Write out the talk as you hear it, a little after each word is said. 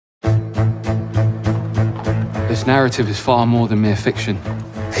This narrative is far more than mere fiction.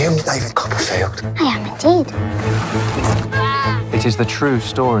 Are you David Copperfield? I am indeed. It is the true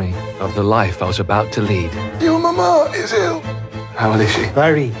story of the life I was about to lead. Your mama is ill. How old is she?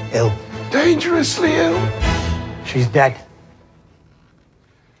 Very ill. Dangerously ill. She's dead.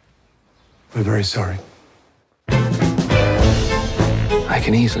 We're very sorry. I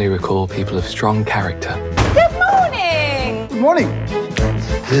can easily recall people of strong character. Good morning! Good morning.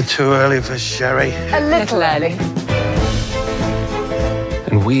 Is it too early for sherry? A little early.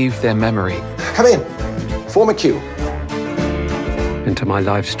 And weave their memory Come in. Form a queue. Into my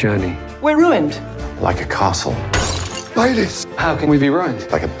life's journey. We're ruined. Like a castle. Bailiffs. How can we be ruined?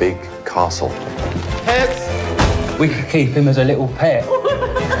 Like a big castle. Heads. We could keep him as a little pet.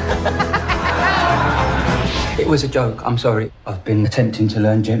 It was a joke, I'm sorry. I've been attempting to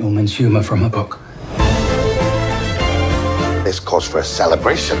learn gentleman's humour from a book. This calls for a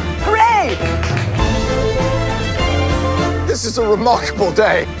celebration. Hooray! This is a remarkable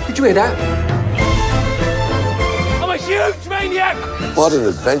day. Did you hear that? I'm a huge maniac! What an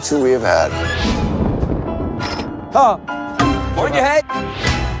adventure we have had. On your head.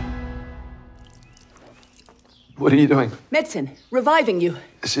 What are you doing? Medicine. Reviving you.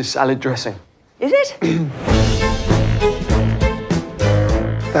 This is salad dressing. Is it?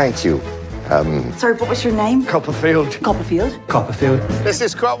 Thank you. Sorry, what was your name? Copperfield. Copperfield. Copperfield. This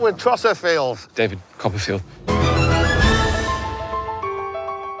is Trotwood, Trotwood. David Copperfield.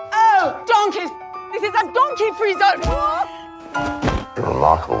 Oh, donkeys! This is a donkey-free zone! You're a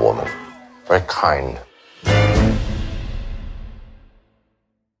remarkable woman. Very kind.